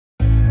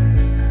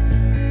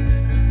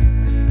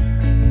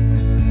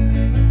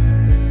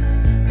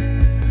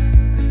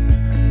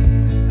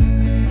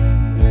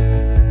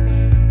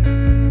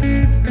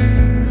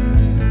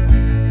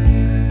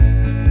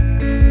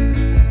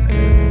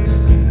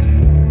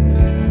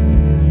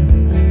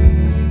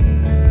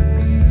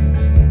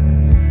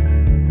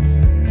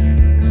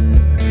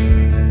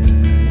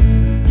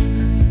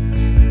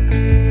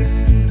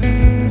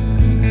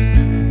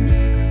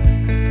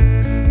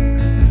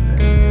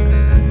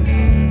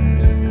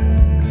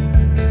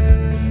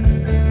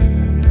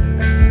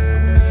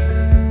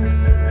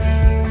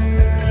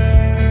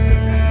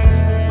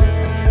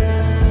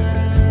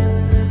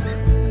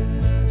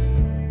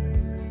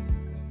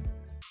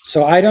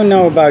So I don't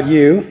know about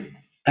you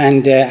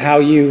and how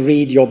you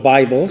read your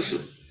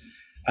Bibles,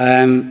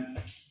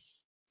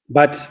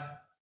 but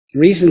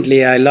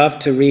recently I love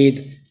to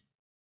read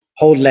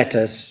whole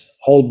letters,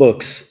 whole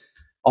books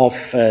of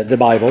the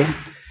Bible.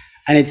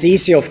 And it's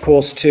easy, of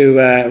course, to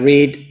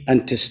read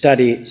and to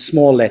study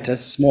small letters,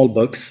 small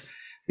books,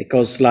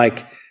 because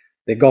like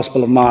the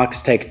Gospel of Mark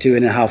take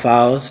 2.5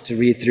 hours to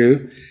read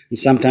through, and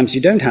sometimes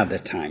you don't have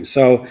that time.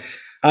 So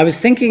I was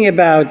thinking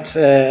about,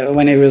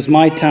 when it was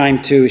my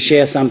time to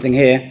share something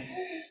here,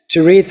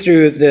 to read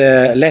through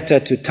the letter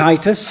to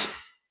Titus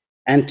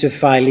and to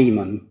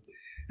Philemon.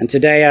 And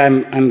today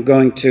I'm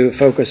going to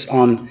focus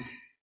on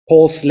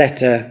Paul's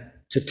letter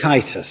to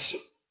Titus.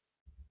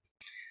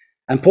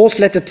 And Paul's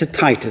letter to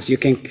Titus, you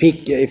can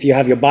pick, if you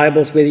have your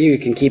Bibles with you, you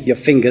can keep your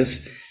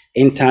fingers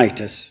in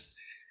Titus.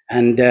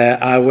 And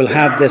I will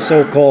have the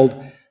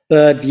so-called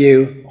bird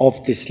view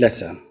of this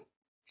letter.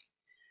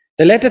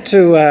 The letter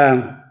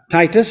to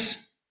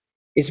Titus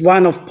is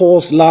one of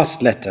Paul's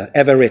last letter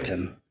ever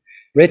written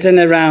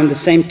around the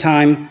same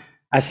time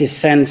as he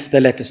sends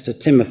the letters to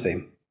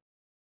Timothy.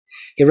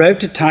 He wrote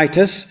to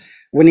Titus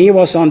when he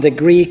was on the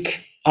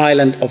Greek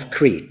island of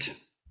Crete.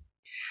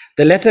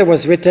 The letter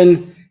was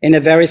written in a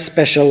very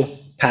special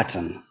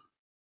pattern.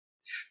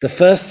 The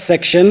first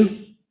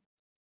section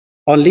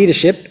on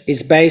leadership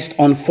is based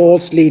on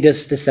false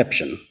leaders'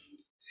 deception.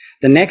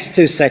 The next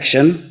two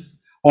sections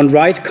on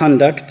right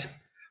conduct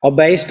are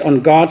based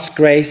on God's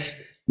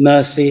grace,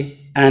 mercy,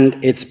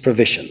 and its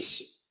provisions.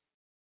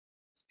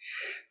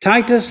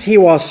 Titus, he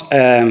was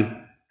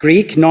a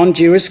Greek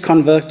non-Jewish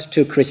convert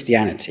to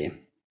Christianity.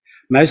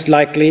 Most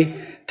likely,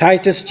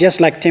 Titus,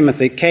 just like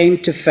Timothy, came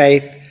to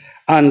faith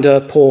under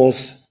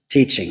Paul's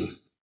teaching.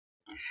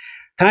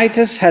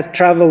 Titus had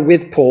traveled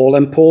with Paul,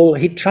 and Paul,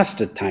 he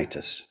trusted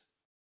Titus.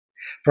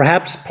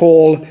 Perhaps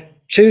Paul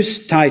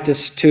chose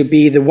Titus to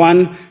be the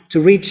one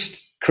to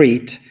reach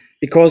Crete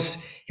because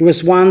he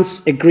was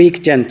once a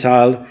Greek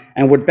Gentile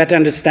and would better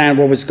understand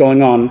what was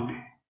going on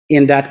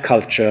in that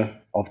culture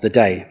of the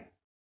day.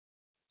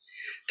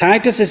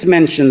 Titus is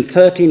mentioned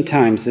 13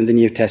 times in the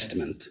New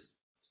Testament,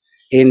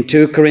 in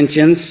 2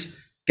 Corinthians,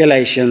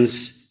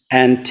 Galatians,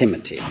 and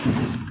Timothy.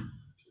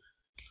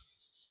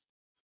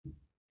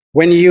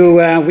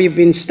 We've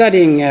been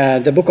studying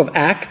the book of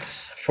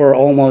Acts for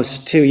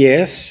almost 2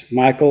 years.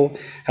 Michael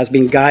has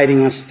been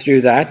guiding us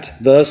through that,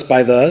 verse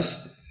by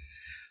verse.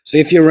 So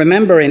if you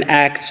remember in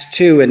Acts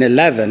 2 and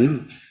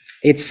 11,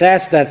 it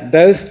says that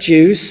both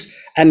Jews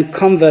and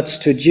converts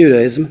to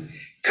Judaism,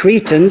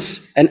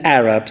 Cretans and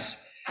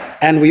Arabs,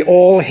 and we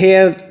all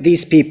hear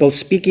these people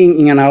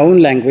speaking in our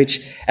own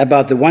language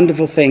about the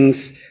wonderful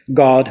things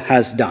God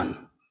has done.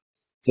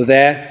 So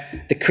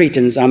there, the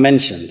Cretans are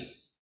mentioned.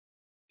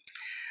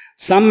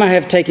 Some may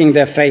have taken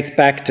their faith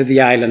back to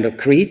the island of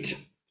Crete,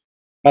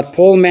 but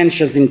Paul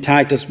mentions in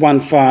Titus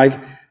 1:5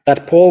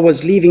 that Paul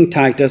was leaving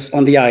Titus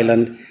on the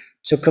island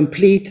to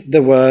complete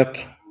the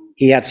work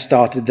he had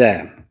started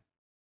there.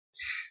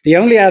 The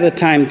only other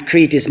time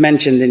Crete is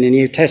mentioned in the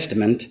New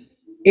Testament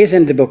is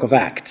in the book of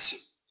Acts,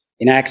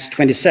 in Acts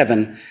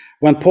 27,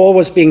 when Paul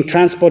was being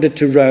transported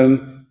to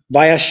Rome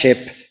via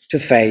ship to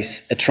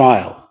face a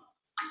trial.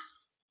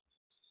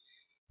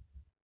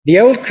 The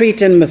old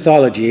Cretan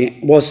mythology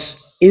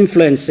was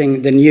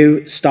influencing the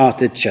new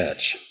started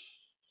church.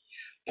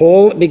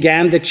 Paul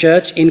began the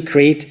church in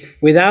Crete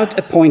without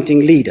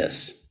appointing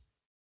leaders.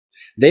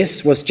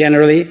 This was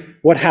generally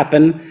what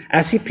happened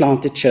as he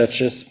planted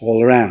churches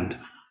all around.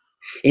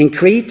 In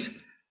Crete,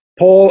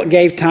 Paul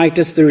gave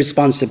Titus the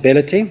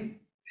responsibility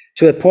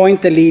to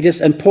appoint the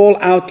leaders, and Paul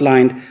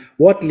outlined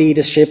what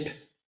leadership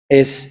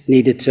is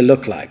needed to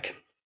look like.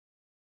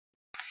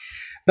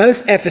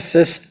 Both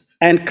Ephesus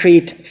and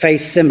Crete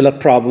faced similar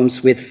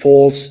problems with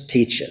false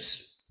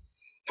teachers.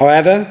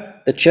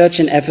 However, the church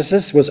in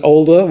Ephesus was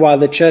older, while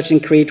the church in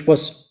Crete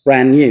was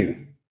brand new.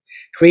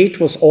 Crete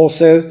was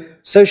also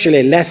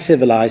socially less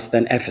civilized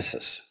than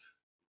Ephesus.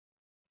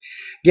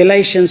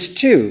 Galatians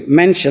 2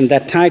 mentioned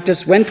that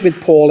Titus went with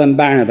Paul and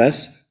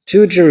Barnabas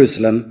to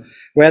Jerusalem,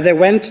 where they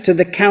went to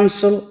the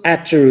council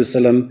at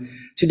Jerusalem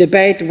to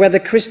debate whether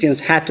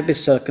Christians had to be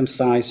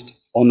circumcised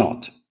or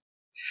not.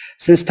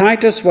 Since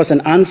Titus was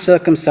an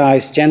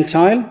uncircumcised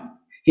Gentile,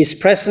 his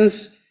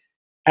presence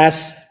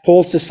as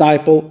Paul's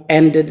disciple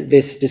ended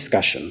this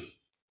discussion.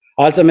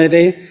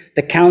 Ultimately,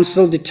 the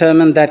council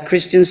determined that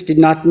Christians did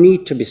not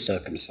need to be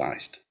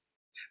circumcised,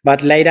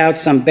 but laid out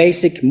some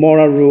basic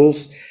moral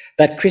rules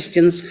that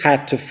Christians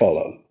had to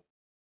follow.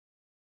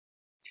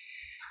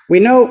 We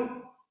know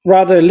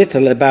rather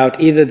little about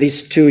either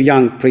these two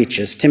young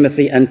preachers,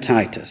 Timothy and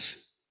Titus.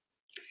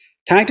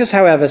 Titus,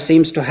 however,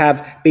 seems to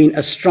have been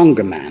a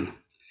stronger man,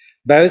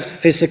 both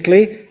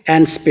physically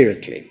and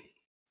spiritually.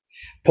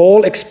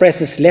 Paul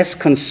expresses less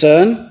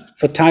concern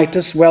for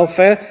Titus'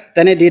 welfare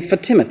than he did for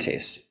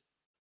Timothy's.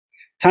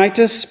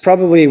 Titus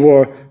probably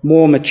were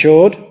more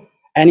matured,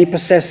 and he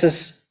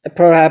possesses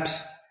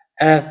perhaps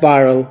a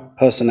virile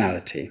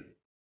personality.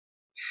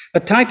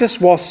 But Titus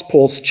was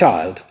Paul's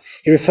child.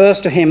 He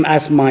refers to him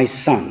as my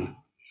son.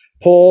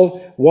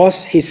 Paul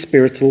was his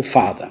spiritual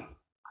father.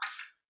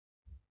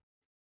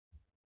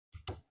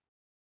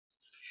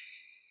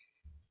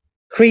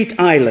 Crete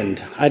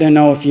Island. I don't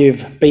know if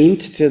you've been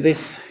to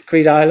this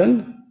Crete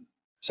Island.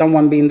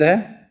 Someone been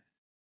there?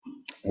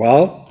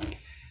 Well,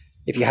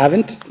 if you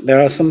haven't,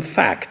 there are some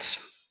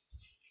facts.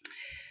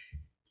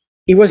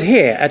 It was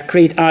here at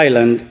Crete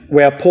Island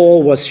where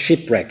Paul was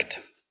shipwrecked,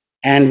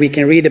 and we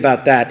can read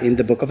about that in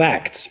the book of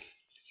Acts.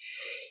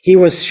 He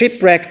was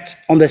shipwrecked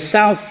on the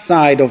south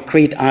side of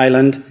Crete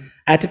Island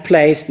at a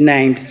place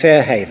named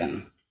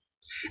Fairhaven.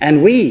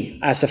 And we,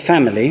 as a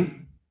family,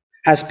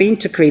 has been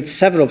to Crete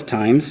several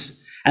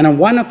times, and on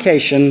one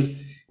occasion,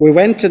 we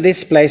went to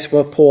this place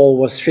where Paul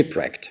was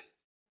shipwrecked.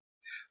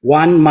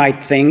 One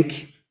might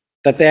think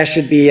that there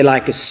should be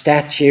like a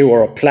statue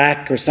or a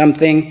plaque or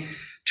something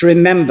to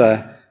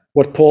remember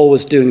what Paul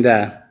was doing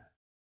there.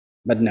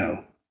 But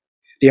no,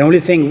 the only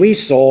thing we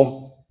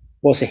saw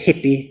was a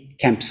hippie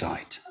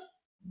campsite.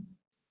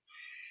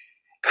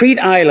 Crete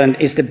Island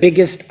is the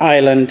biggest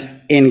island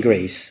in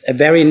Greece, a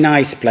very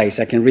nice place.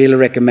 I can really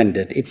recommend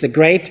it. It's a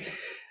great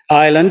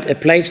island, a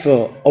place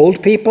for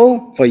old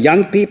people, for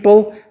young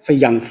people, for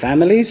young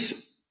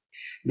families.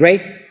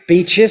 Great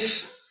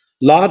beaches,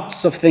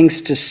 lots of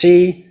things to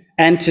see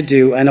and to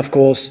do, and of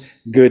course,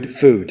 good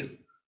food.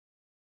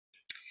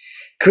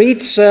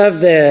 Crete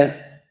served the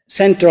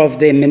center of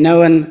the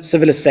Minoan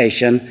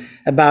civilization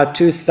about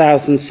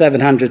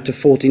 2700 to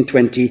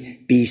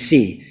 1420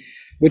 BC,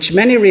 which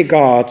many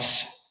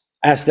regards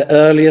as the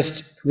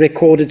earliest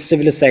recorded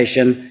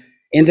civilization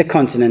in the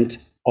continent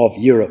of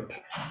Europe.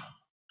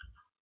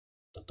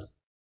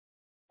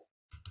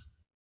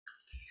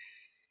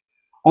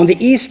 On the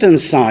eastern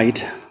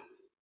side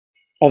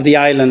of the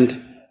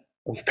island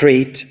of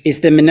Crete is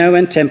the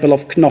Minoan temple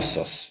of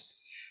Knossos,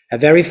 a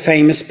very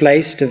famous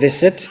place to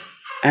visit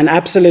and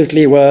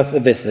absolutely worth a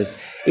visit,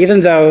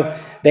 even though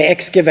they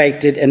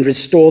excavated and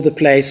restored the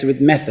place with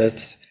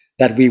methods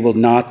that we will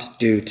not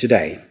do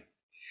today.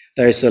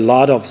 There is a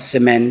lot of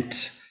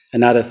cement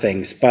and other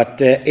things,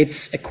 but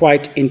it's a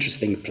quite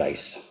interesting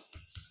place.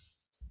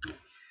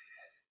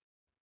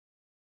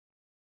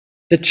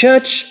 The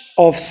Church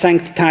of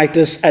St.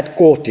 Titus at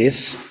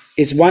Gortys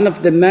is one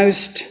of the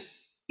most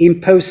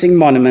imposing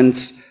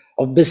monuments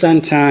of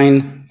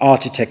Byzantine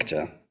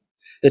architecture.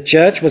 The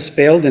church was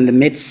built in the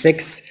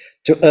mid-6th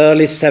to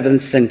early 7th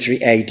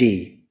century AD.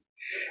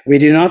 We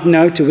do not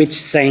know to which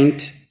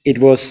saint it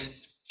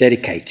was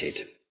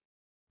dedicated.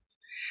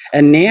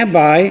 And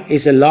nearby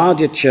is a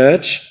larger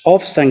church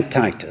of St.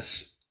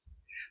 Titus,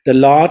 the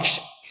large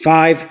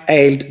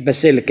 5-aisled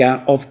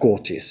Basilica of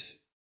Gortys.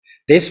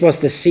 This was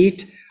the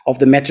seat of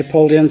the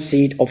Metropolitan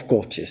Seat of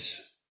Gortys,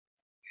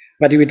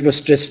 but it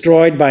was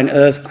destroyed by an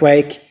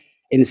earthquake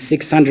in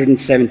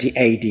 670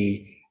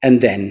 AD and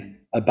then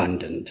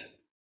abandoned.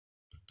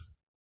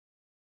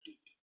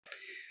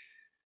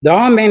 There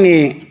are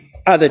many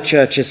other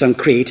churches on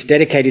Crete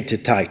dedicated to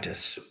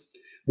Titus,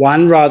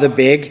 one rather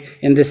big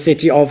in the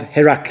city of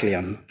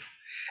Heraklion,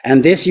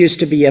 and this used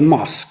to be a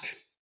mosque.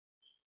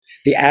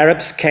 The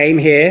Arabs came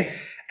here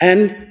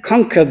and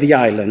conquered the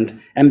island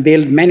and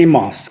built many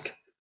mosques,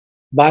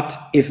 but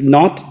if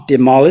not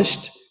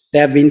demolished, they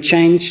have been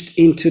changed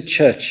into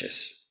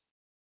churches.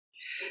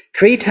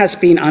 Crete has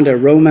been under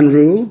Roman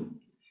rule,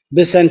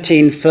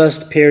 Byzantine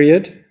first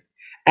period,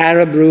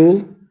 Arab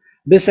rule,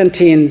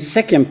 Byzantine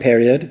second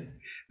period,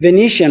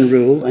 Venetian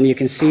rule, and you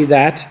can see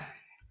that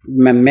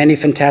many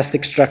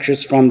fantastic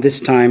structures from this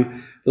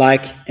time,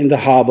 like in the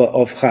harbor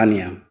of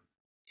Chania.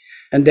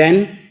 And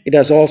then it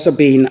has also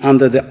been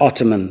under the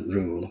Ottoman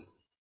rule.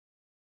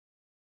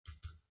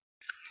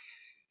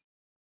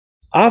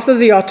 After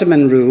the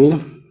Ottoman rule,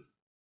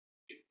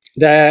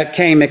 there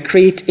came a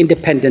Crete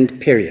independent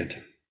period.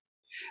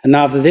 And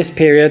after this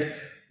period,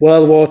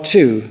 World War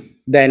II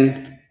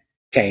then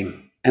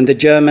came, and the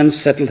Germans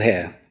settled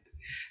here.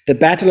 The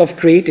Battle of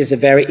Crete is a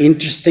very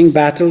interesting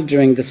battle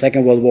during the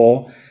Second World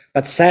War,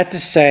 but sad to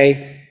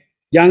say,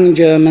 young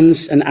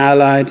Germans and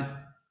Allied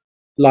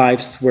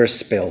lives were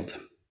spilled.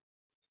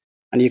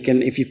 And you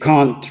can, if you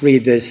can't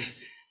read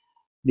this,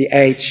 the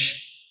age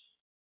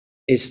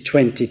is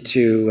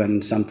 22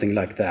 and something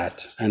like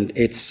that. And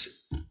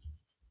it's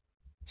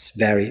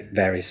very,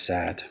 very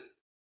sad.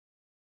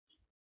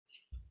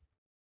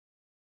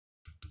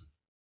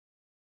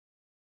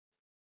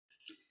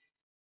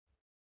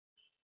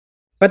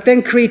 But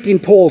then Crete in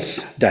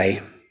Paul's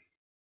day.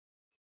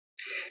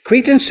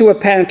 Cretans who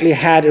apparently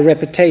had a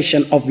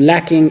reputation of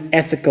lacking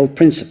ethical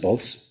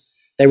principles,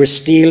 they were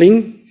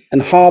stealing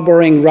and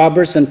harboring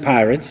robbers and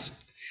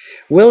pirates.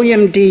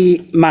 William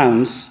D.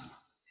 Mounce,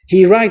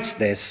 he writes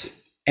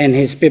this in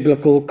his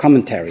biblical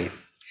commentary.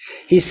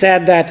 He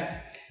said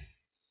that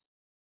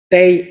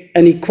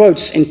and he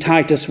quotes in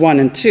Titus 1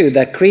 and 2,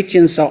 that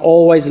Cretans are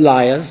always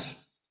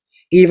liars,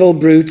 evil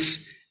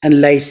brutes, and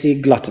lazy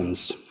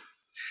gluttons.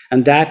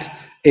 And that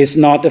is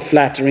not a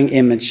flattering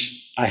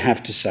image, I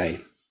have to say.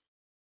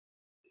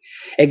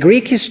 A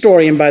Greek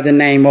historian by the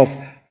name of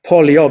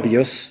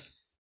Polybius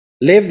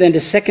lived in the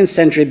 2nd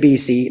century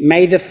BC,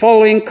 made the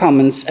following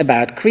comments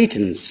about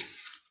Cretans.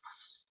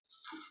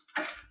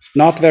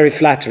 Not very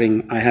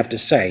flattering, I have to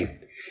say.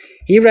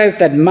 He wrote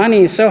that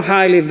money is so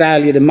highly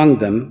valued among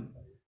them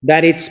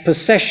that its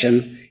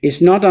possession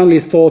is not only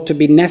thought to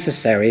be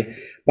necessary,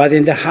 but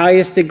in the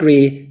highest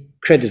degree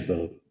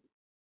creditable.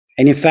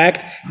 And in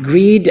fact,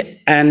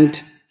 greed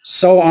and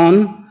so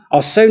on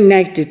are so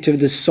native to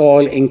the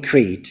soil in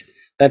Crete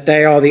that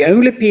they are the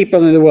only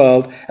people in the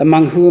world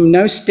among whom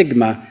no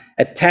stigma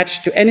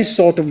attached to any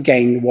sort of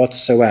gain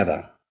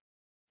whatsoever.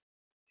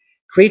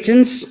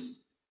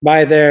 Cretans,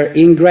 by their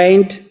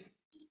ingrained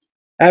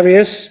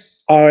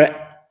avarice, are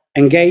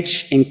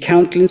engaged in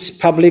countless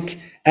public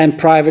and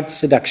private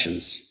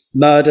seductions,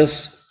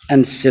 murders,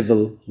 and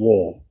civil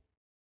war.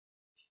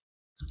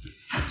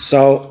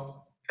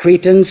 So,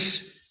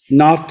 Cretans,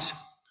 not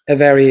a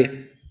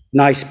very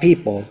nice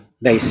people,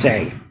 they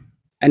say.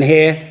 And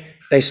here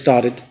they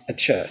started a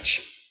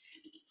church.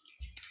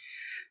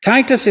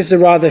 Titus is a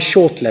rather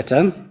short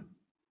letter,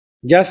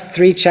 just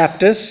 3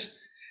 chapters,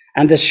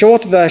 and the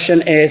short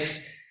version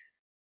is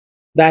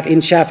that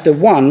in chapter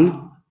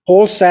 1,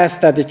 Paul says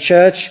that the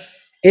church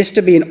is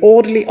to be an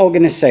orderly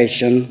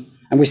organization,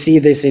 and we see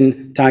this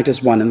in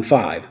Titus 1 and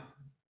 5.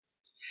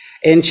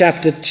 In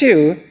chapter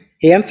 2,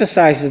 he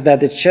emphasizes that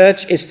the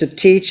church is to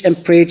teach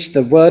and preach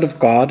the word of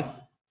God,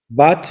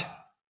 but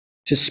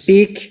to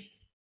speak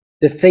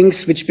the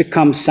things which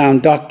become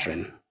sound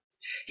doctrine.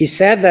 He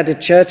said that the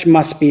church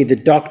must be the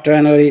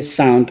doctrinally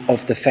sound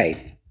of the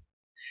faith.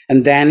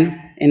 And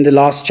then, in the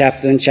last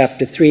chapter, in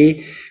chapter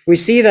 3, we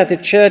see that the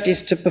church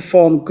is to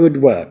perform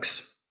good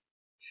works,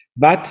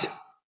 but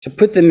to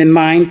put them in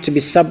mind to be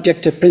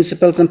subject to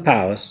principles and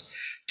powers,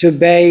 to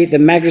obey the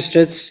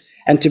magistrates,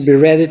 and to be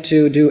ready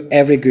to do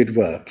every good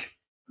work.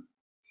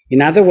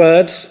 In other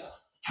words,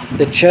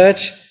 the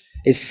church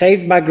is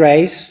saved by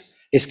grace,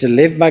 is to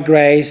live by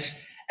grace,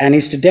 and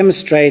is to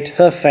demonstrate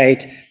her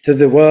faith to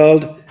the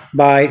world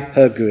by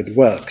her good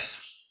works.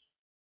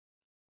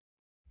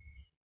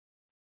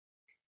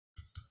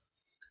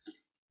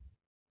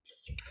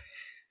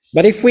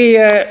 But if we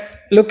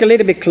look a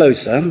little bit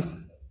closer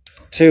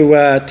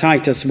to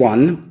Titus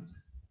 1,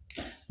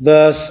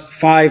 verse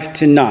 5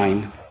 to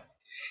 9,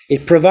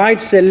 it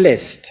provides a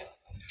list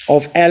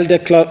of elder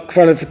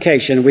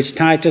qualification which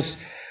Titus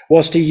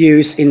was to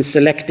use in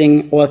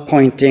selecting or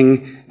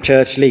appointing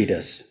church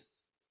leaders.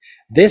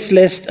 This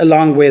list,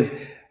 along with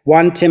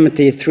 1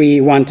 Timothy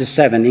 3, 1 to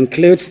 7,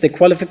 includes the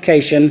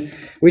qualification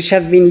which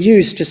have been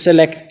used to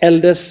select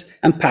elders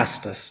and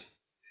pastors,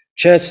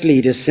 church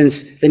leaders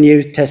since the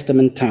New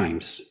Testament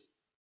times.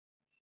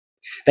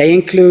 They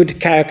include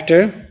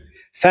character,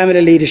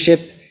 family leadership,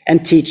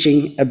 and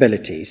teaching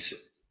abilities.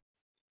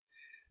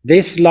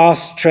 This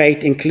last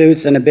trait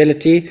includes an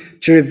ability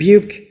to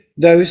rebuke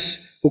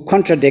those who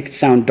contradict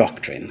sound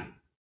doctrine.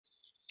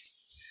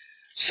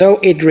 So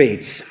it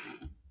reads,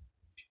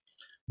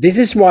 "This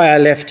is why I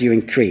left you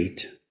in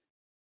Crete.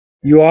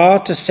 You are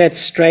to set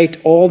straight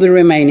all the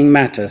remaining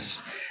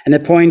matters and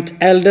appoint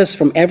elders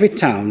from every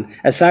town,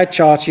 as I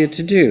charge you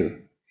to do.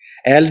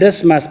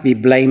 Elders must be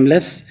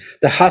blameless,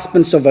 the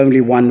husbands of only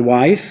one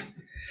wife.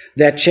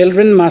 Their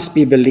children must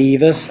be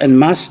believers and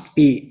must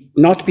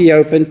not be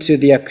open to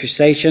the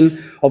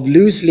accusation of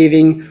loose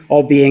living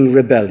or being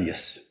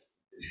rebellious.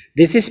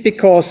 This is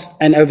because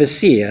an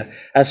overseer,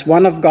 as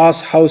one of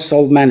God's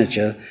household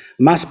manager,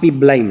 must be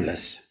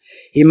blameless.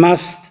 He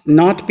must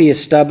not be a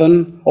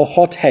stubborn or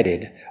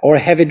hot-headed or a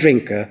heavy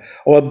drinker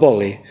or a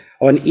bully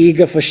or an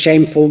eager for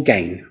shameful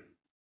gain.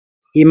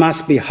 He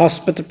must be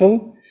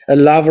hospitable, a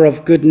lover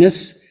of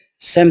goodness,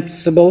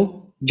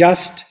 sensible,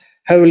 just,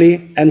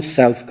 holy, and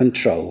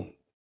self-control.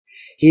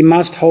 He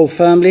must hold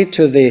firmly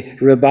to the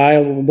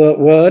reliable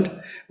word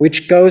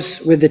which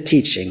goes with the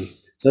teaching,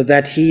 so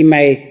that he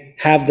may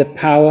have the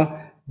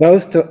power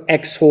both to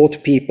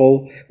exhort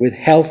people with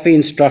healthy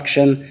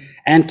instruction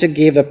and to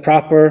give a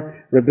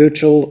proper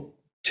rebuttal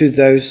to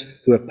those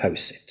who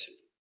oppose it."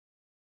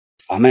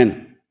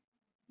 Amen.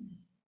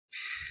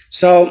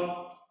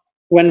 So,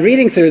 when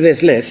reading through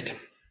this list,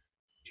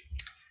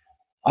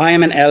 I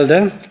am an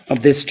elder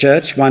of this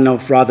church, one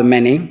of rather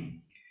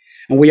many,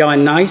 and we are a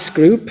nice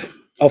group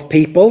of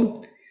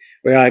people.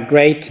 We are a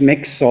great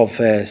mix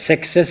of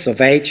sexes, of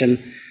age, and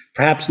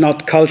perhaps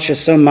not culture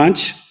so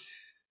much,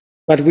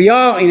 but we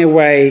are in a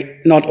way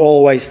not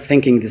always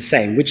thinking the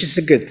same, which is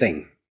a good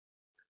thing.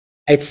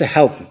 It's a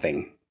healthy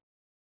thing.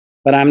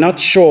 But I'm not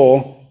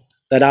sure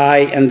that I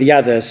and the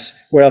others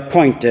were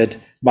appointed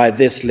by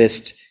this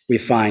list we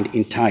find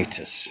in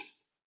Titus.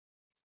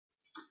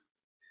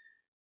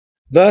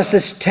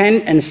 Verses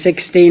 10 and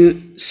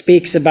 16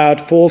 speaks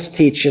about false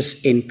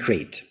teachers in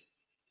Crete.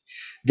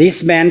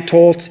 These men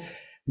taught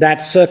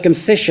that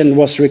circumcision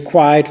was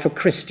required for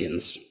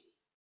Christians,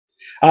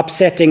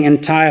 upsetting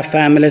entire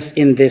families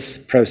in this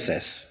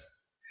process.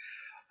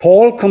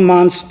 Paul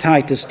commands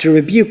Titus to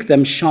rebuke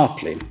them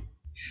sharply,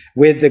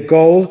 with the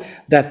goal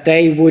that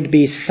they would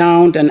be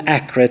sound and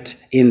accurate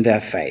in their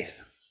faith.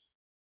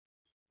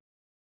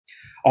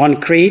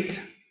 On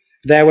Crete,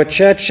 there were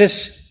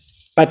churches,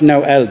 but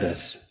no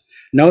elders,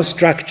 no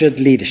structured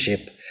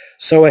leadership,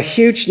 so a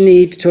huge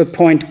need to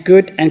appoint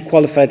good and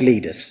qualified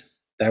leaders.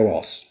 there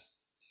was.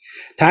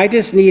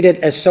 Titus needed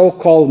a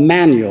so-called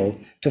manual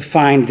to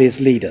find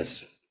these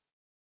leaders.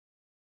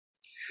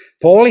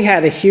 Paul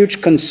had a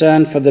huge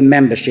concern for the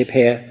membership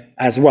here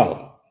as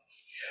well.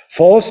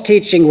 False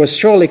teaching was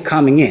surely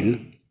coming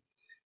in,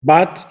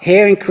 but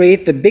here in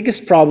Crete, the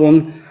biggest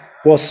problem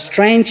was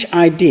strange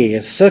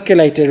ideas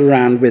circulated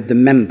around with the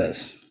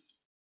members.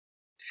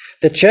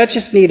 The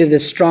churches needed a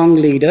strong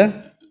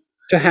leader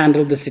to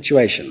handle the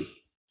situation.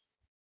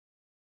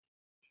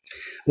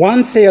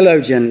 One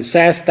theologian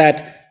says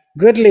that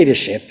good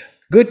leadership,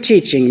 good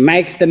teaching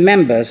makes the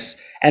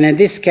members, and in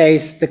this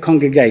case the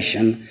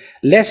congregation,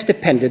 less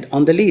dependent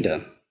on the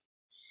leader,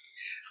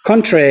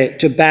 contrary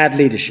to bad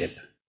leadership.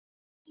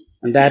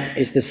 And that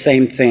is the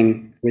same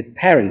thing with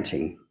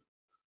parenting.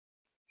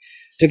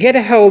 To get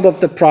a hold of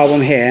the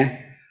problem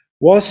here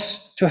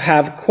was to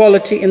have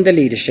quality in the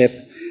leadership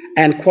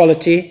and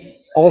quality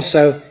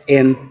also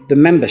in the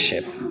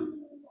membership.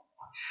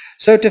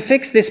 So to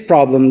fix this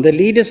problem, the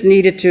leaders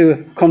needed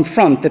to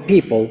confront the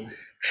people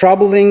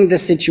troubling the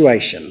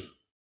situation.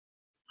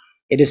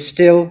 It is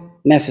still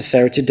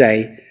necessary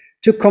today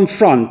to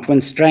confront when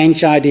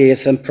strange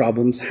ideas and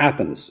problems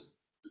happen.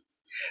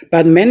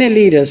 But many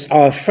leaders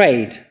are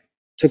afraid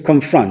to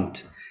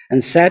confront,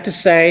 and sad to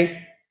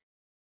say,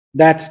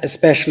 that's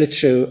especially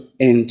true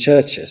in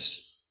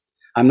churches.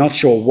 I'm not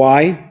sure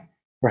why.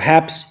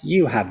 Perhaps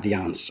you have the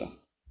answer.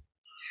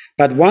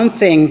 But one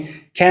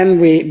thing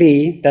can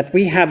be that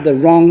we have the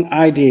wrong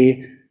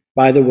idea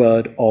by the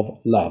word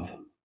of love.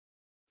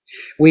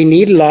 We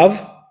need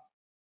love.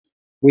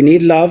 We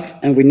need love,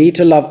 and we need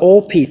to love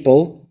all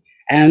people.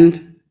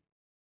 And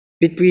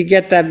if we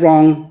get that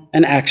wrong,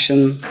 an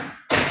action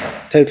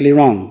totally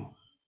wrong.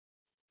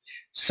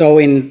 So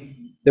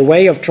in the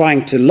way of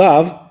trying to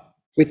love,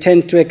 we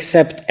tend to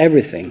accept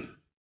everything.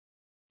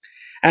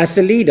 As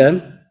a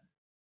leader,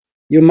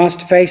 you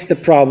must face the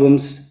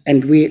problems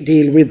and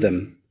deal with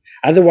them.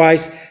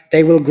 Otherwise,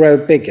 they will grow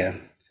bigger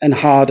and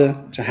harder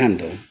to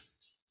handle.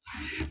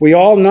 We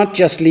all, not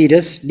just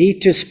leaders,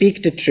 need to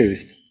speak the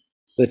truth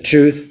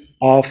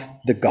of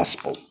the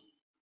gospel.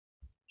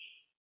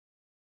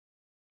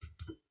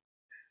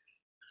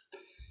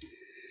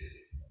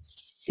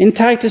 In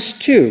Titus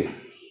 2,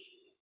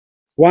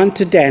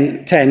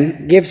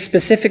 1-10 gives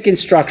specific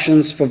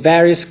instructions for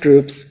various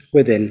groups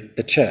within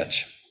the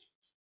church.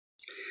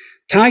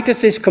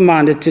 Titus is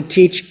commanded to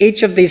teach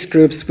each of these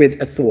groups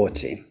with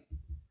authority.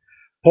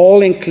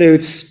 Paul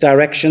includes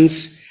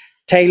directions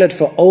tailored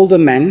for older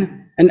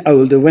men and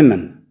older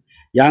women,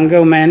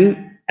 younger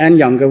men and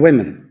younger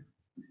women.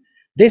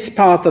 This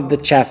part of the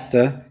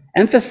chapter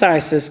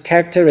emphasizes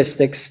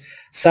characteristics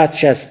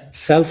such as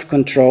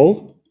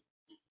self-control,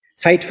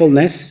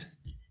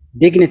 faithfulness,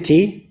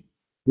 dignity,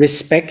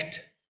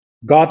 respect,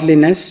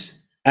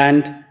 godliness,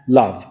 and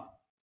love.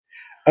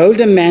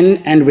 Older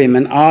men and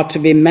women are to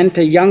be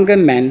mentor younger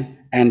men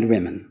and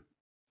women,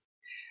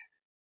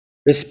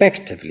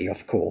 respectively,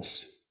 of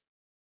course.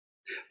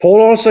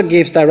 Paul also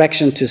gives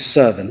direction to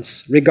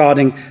servants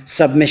regarding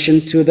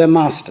submission to their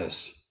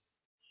masters.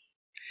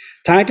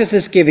 Titus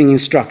is giving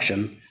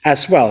instruction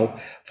as well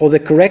for the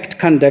correct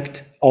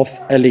conduct of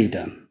a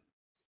leader.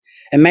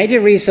 A major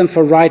reason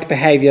for right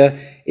behavior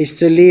is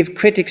to leave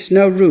critics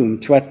no room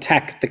to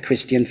attack the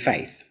Christian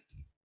faith.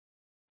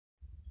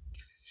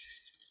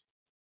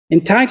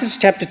 In Titus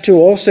chapter 2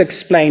 also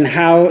explain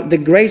how the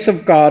grace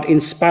of God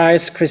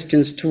inspires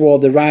Christians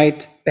toward the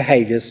right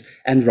behaviors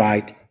and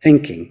right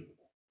thinking.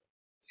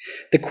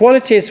 The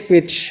qualities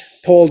which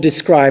Paul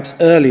describes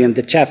early in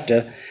the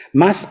chapter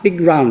must be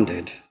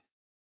grounded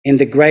in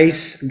the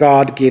grace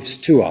God gives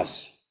to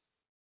us.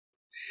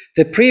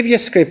 The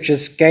previous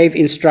scriptures gave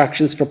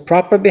instructions for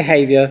proper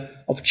behavior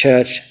of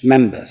church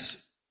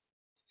members.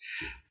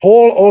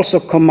 Paul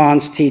also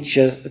commands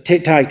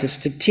Titus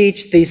to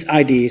teach these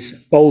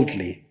ideas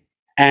boldly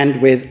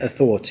and with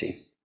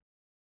authority.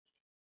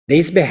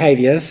 These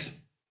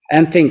behaviors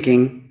and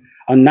thinking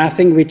are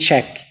nothing we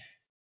check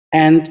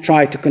and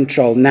try to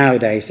control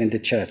nowadays in the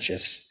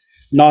churches,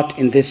 not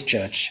in this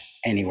church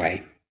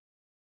anyway.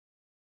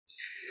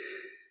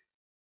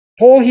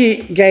 Paul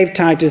gave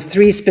Titus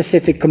 3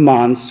 specific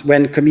commands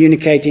when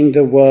communicating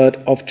the word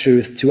of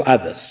truth to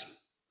others.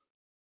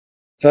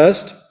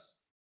 First,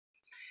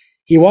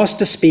 he was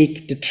to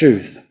speak the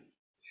truth,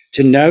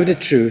 to know the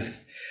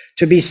truth,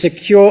 to be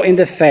secure in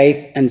the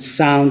faith and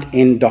sound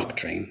in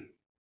doctrine.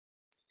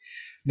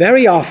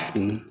 Very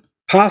often,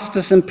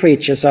 pastors and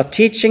preachers are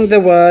teaching the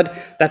word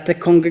that the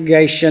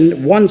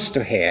congregation wants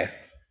to hear,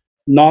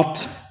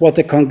 not what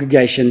the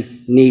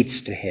congregation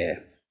needs to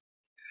hear.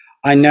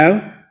 I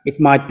know it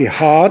might be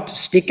hard to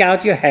stick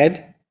out your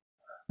head,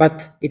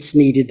 but it's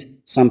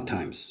needed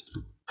sometimes.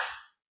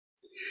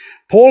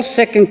 Paul's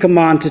second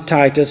command to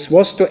Titus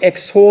was to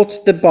exhort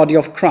the body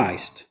of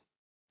Christ.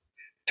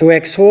 To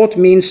exhort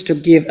means to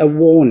give a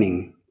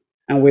warning.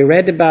 And we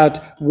heard about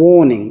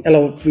warnings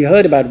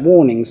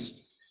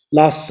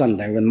last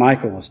Sunday when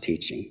Michael was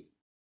teaching.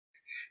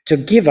 To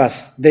give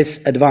us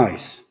this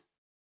advice.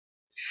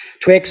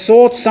 To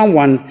exhort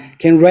someone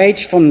can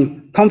range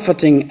from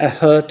comforting a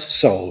hurt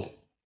soul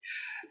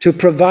to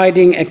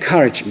providing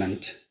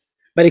encouragement,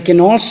 but it can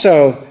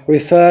also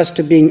refer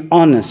to being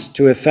honest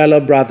to a fellow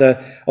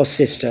brother or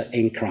sister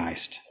in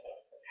Christ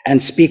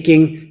and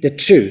speaking the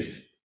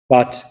truth,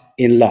 but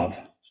in love.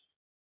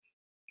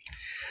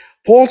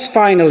 Paul's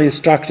final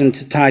instruction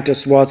to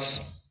Titus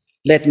was,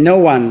 "Let no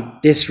one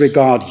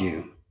disregard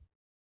you."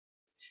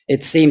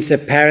 It seems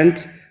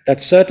apparent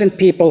that certain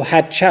people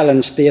had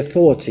challenged the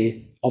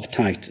authority of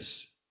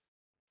Titus.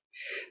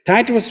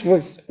 Titus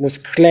was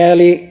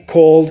clearly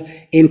called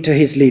into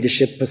his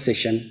leadership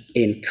position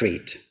in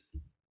Crete.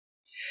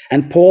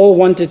 And Paul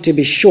wanted to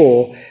be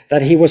sure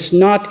that he was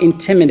not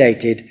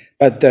intimidated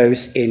by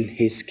those in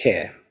his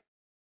care,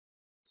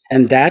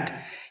 and that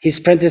his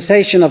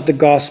presentation of the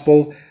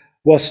gospel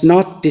was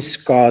not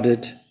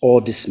discarded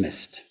or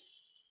dismissed.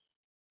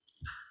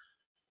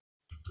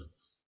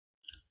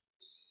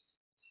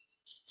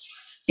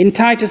 In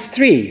Titus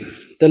 3,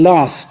 the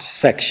last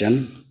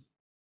section,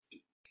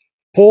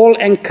 Paul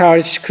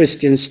encouraged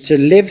Christians to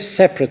live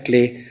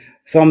separately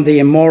from the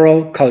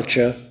immoral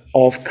culture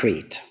of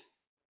Crete.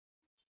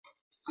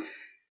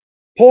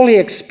 Paul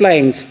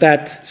explains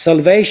that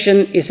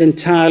salvation is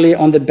entirely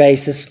on the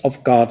basis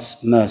of God's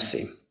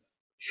mercy.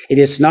 It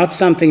is not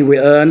something we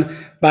earn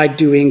by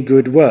doing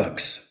good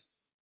works.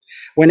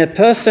 When a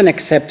person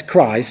accepts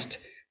Christ,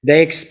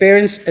 they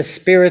experience a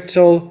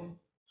spiritual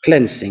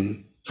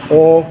cleansing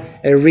or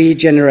a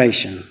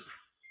regeneration.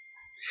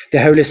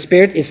 The Holy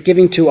Spirit is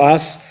given to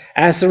us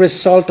as a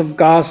result of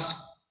God's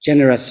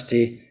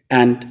generosity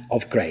and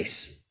of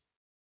grace.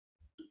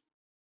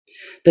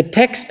 The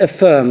text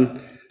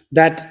affirms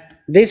that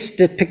this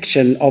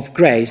depiction of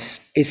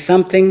grace is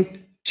something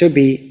to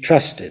be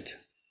trusted.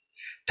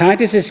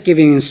 Titus is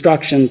giving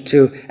instruction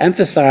to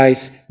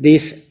emphasize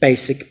these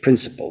basic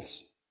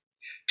principles,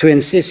 to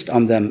insist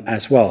on them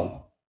as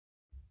well.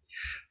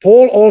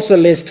 Paul also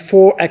lists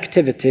 4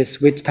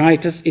 activities which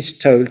Titus is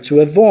told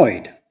to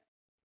avoid.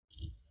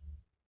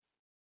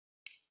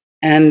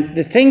 And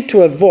the thing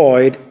to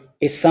avoid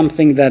is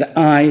something that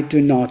I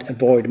do not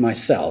avoid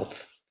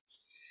myself.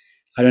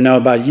 I don't know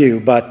about you,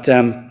 but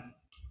the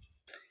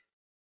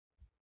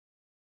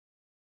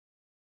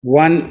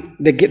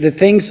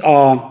things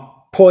are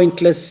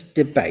pointless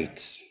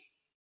debates,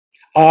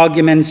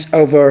 arguments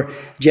over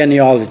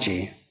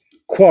genealogy,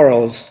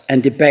 quarrels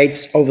and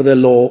debates over the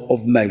law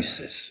of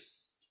Moses.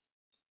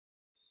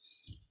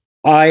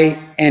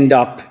 I end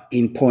up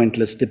in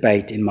pointless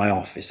debate in my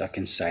office, I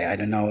can say. I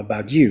don't know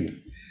about you,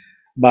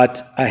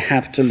 but I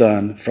have to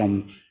learn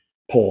from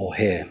Paul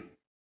here.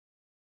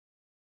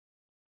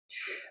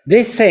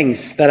 These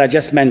things that I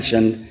just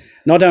mentioned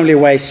not only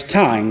waste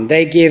time,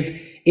 they give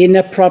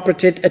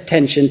inappropriate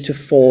attention to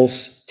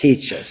false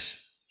teachers.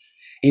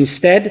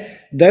 Instead,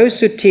 those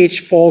who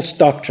teach false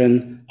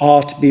doctrine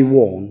are to be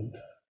warned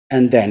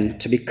and then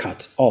to be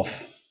cut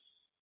off.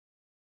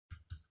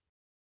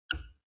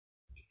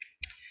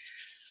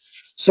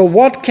 So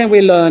what can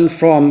we learn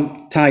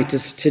from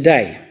Titus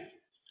today?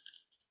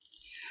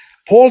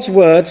 Paul's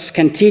words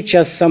can teach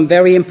us some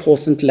very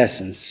important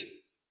lessons.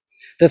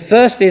 The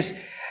first is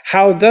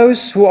how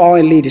those who are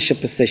in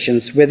leadership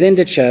positions within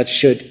the church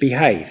should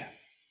behave.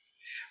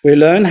 We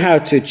learn how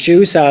to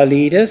choose our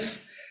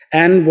leaders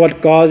and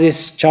what God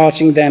is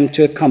charging them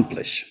to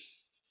accomplish.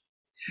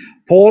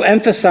 Paul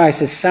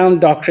emphasizes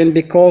sound doctrine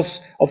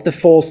because of the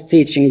false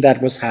teaching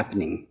that was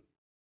happening.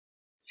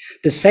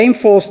 The same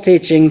false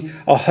teaching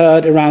are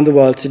heard around the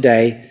world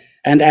today,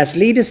 and as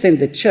leaders in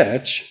the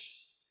church,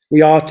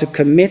 we are to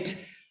commit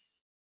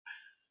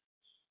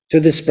to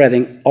the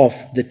spreading of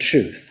the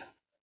truth.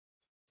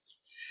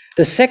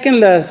 The second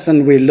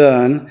lesson we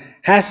learn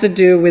has to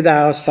do with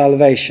our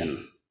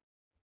salvation.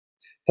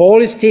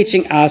 Paul is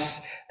teaching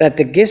us that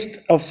the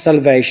gift of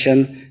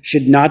salvation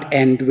should not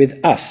end with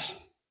us.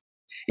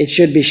 It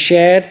should be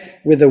shared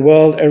with the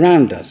world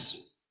around us,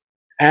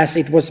 as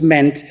it was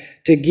meant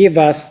to give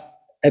us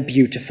a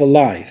beautiful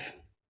life.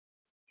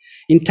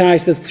 In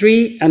Titus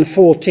 3 and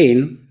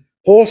 14,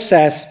 Paul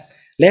says,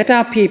 "Let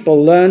our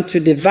people learn to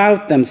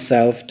devote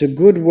themselves to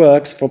good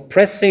works for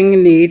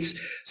pressing needs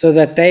so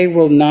that they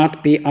will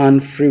not be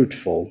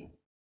unfruitful."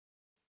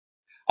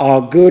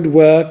 Our good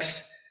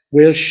works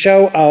will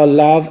show our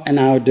love and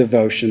our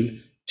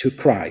devotion to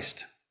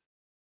Christ.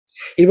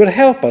 It will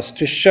help us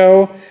to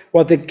show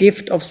what the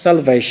gift of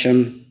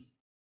salvation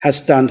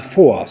has done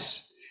for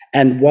us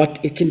and what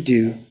it can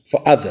do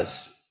for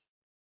others.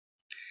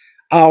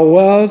 Our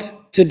world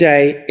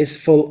today is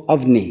full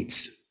of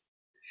needs.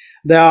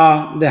 There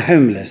are the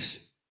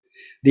homeless,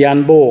 the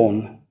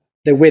unborn,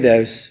 the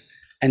widows,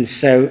 and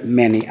so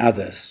many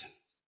others.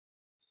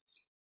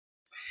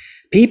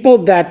 People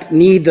that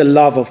need the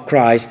love of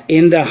Christ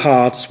in their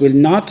hearts will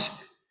not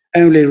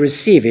only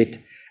receive it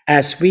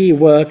as we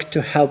work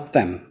to help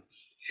them.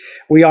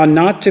 We are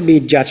not to be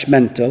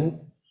judgmental,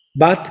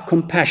 but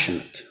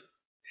compassionate.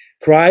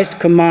 Christ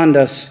commands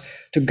us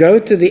to go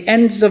to the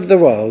ends of the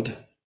world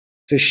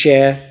to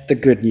share the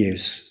good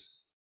news.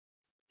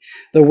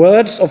 The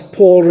words of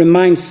Paul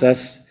reminds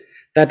us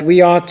that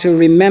we are to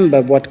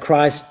remember what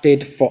Christ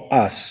did for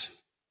us.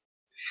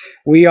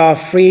 We are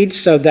freed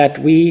so that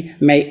we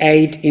may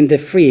aid in the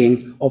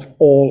freeing of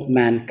all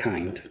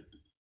mankind.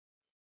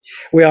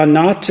 We are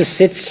not to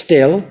sit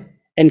still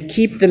and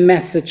keep the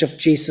message of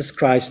Jesus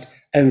Christ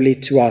only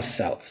to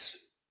ourselves.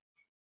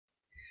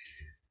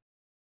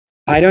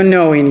 I don't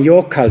know in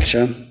your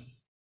culture,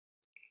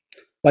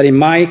 but in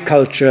my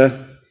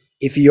culture,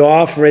 if you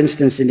are, for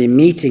instance, in a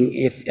meeting,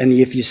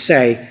 if you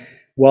say,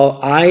 well,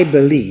 I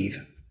believe,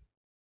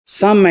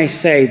 some may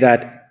say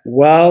that,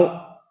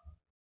 well,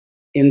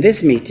 in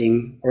this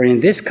meeting or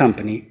in this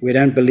company, we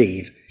don't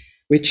believe.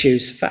 We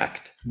choose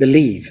fact.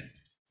 Believe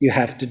you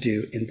have to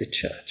do in the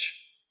church.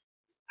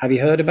 Have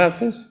you heard about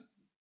this?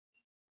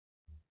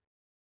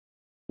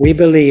 We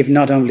believe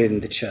not only in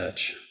the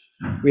church,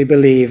 we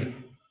believe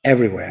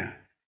everywhere,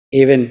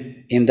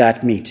 even in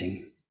that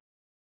meeting.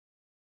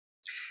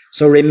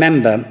 So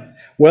remember,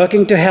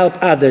 working to help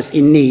others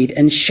in need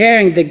and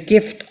sharing the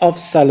gift of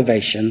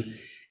salvation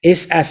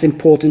is as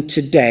important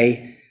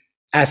today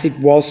as it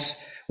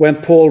was when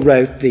Paul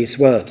wrote these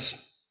words.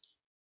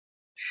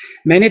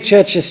 Many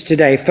churches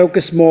today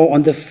focus more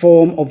on the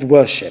form of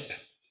worship,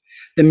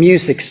 the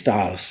music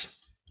styles,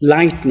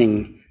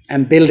 lighting,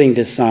 and building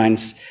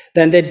designs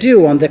than they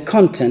do on the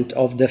content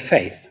of the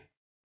faith.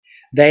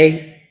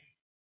 They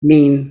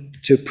mean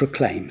to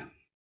proclaim.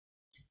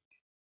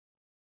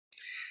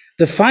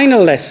 The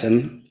final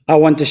lesson I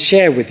want to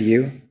share with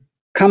you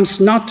comes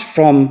not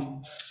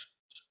from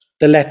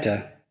the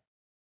letter,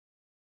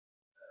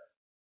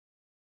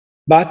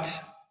 but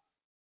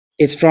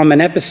it's from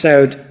an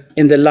episode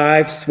in the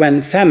lives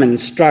when famine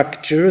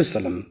struck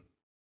Jerusalem.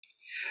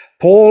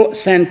 Paul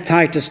sent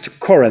Titus to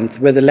Corinth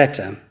with a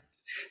letter,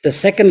 the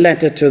second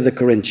letter to the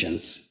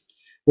Corinthians,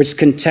 which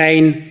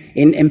contain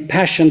an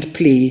impassioned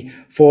plea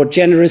for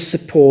generous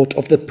support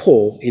of the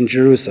poor in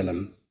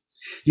Jerusalem,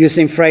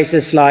 using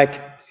phrases like,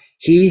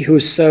 "He who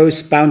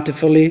sows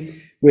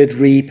bountifully will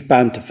reap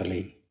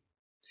bountifully.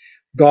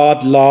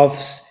 God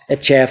loves a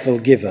cheerful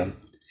giver,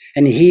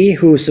 and he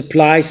who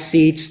supplies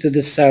seeds to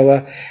the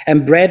sower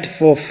and bread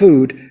for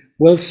food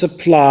will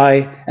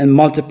supply and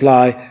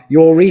multiply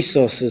your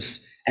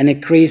resources and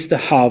increase the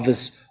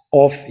harvest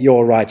of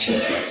your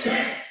righteousness."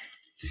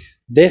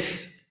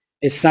 This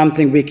is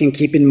something we can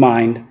keep in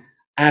mind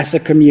as a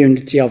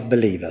community of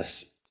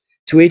believers,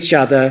 to each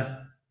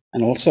other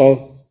and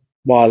also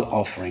while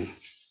offering.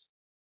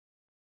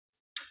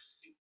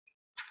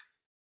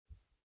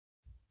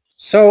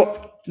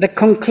 So the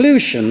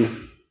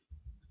conclusion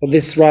of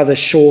this rather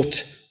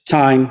short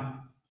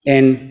time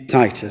in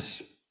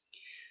Titus.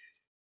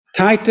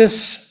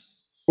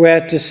 Titus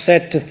were to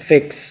set to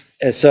fix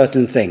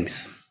certain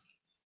things.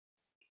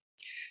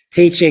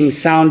 Teaching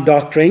sound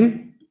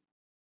doctrine.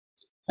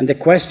 And the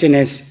question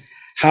is,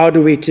 how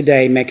do we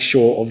today make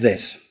sure of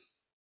this?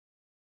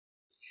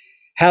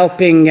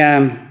 Helping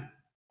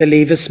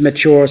believers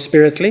mature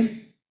spiritually.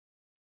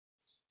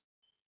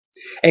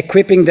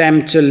 Equipping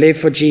them to live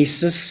for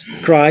Jesus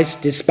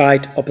Christ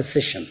despite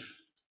opposition.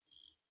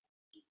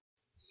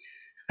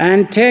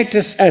 And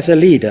Titus as a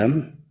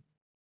leader,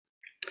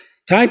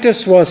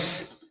 Titus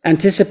was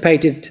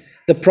anticipated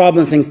the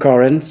problems in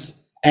Corinth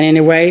and in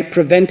a way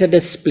prevented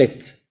a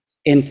split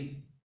in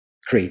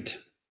Crete.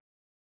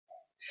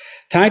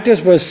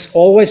 Titus was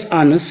always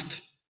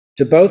honest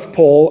to both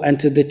Paul and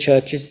to the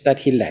churches that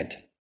he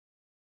led.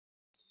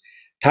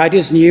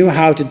 Titus knew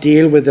how to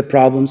deal with the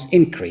problems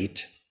in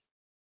Crete,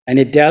 and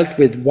he dealt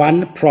with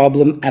one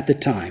problem at a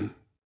time.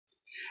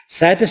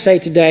 Sad to say,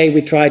 today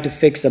we try to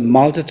fix a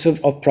multitude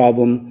of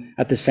problems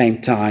at the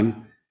same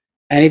time,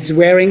 and it's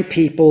wearing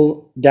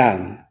people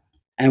down,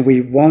 and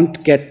we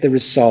won't get the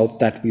result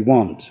that we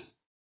want.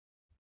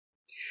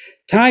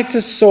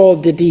 Titus saw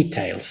the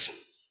details,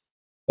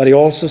 but he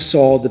also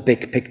saw the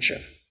big picture.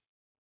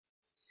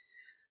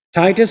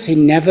 Titus, he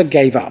never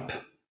gave up.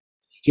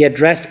 He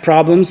addressed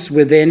problems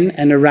within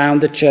and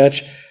around the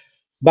church,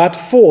 but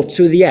fought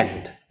to the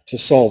end to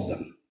solve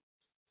them.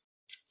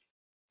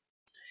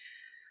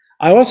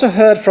 I also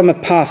heard from a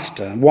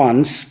pastor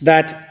once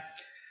that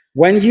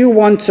when you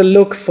want to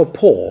look for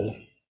Paul,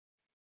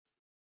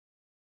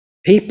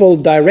 people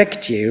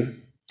direct you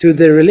to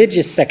the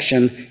religious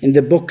section in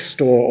the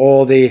bookstore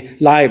or the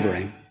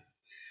library.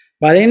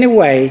 But in a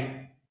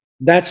way,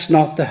 that's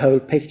not the whole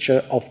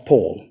picture of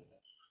Paul.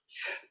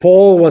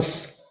 Paul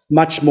was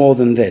much more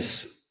than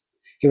this.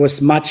 He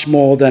was much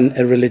more than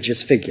a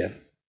religious figure.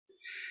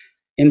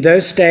 In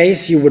those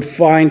days, you would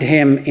find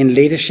him in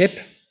leadership,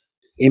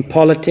 in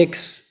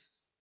politics,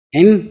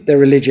 in the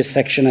religious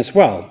section as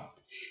well.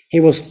 He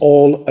was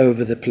all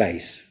over the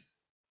place.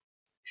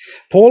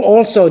 Paul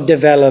also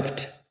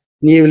developed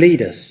new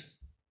leaders: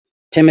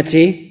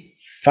 Timothy,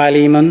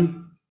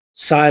 Philemon,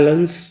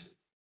 Silas,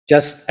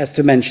 just as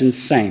to mention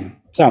some.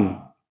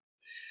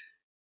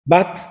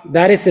 But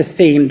that is a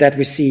theme that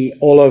we see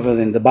all over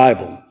in the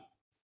Bible.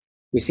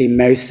 We see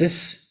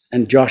Moses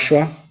and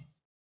Joshua,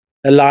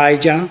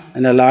 Elijah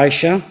and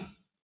Elisha,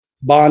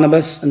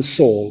 Barnabas and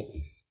Saul,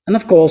 and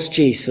of course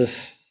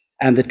Jesus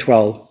and the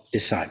 12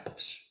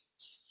 disciples.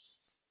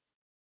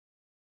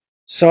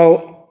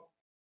 So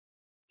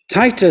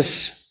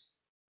Titus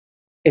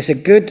is a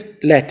good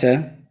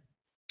letter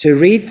to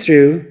read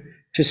through,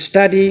 to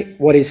study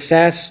what it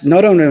says,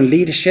 not only on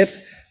leadership,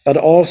 but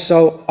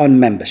also on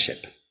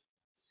membership.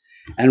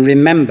 And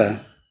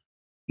remember,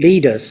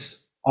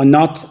 leaders are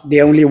not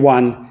the only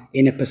one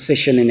in a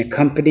position in a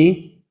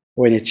company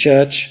or in a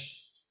church,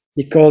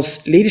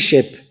 because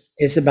leadership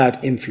is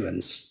about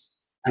influence,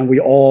 and we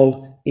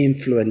all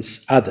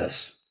influence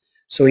others.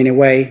 So in a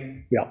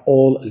way, we are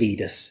all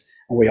leaders,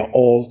 and we are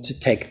all to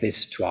take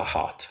this to our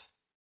heart.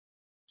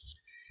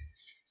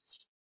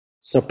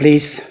 So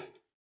please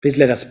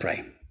let us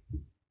pray.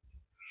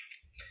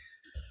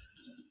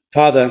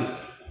 Father,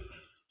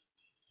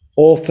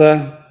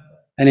 author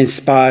and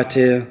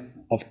inspirator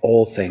of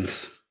all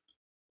things,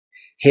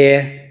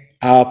 hear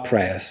our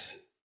prayers.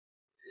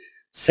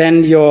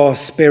 Send your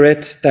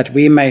Spirit that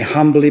we may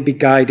humbly be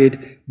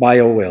guided by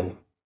your will.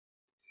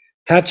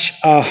 Touch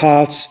our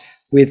hearts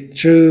with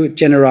true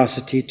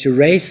generosity to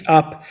raise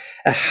up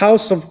a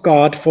house of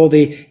God for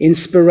the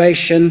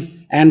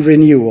inspiration and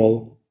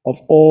renewal of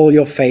all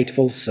your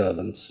faithful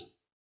servants.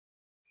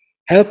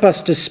 Help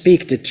us to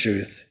speak the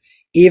truth,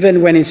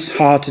 even when it's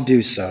hard to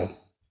do so.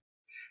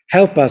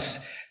 Help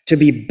us to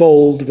be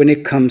bold when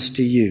it comes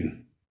to you.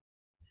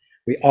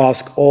 We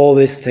ask all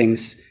these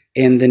things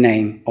in the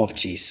name of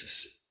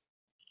Jesus.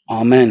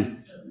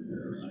 Amen.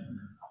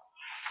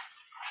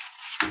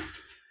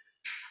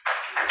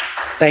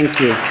 Thank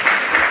you.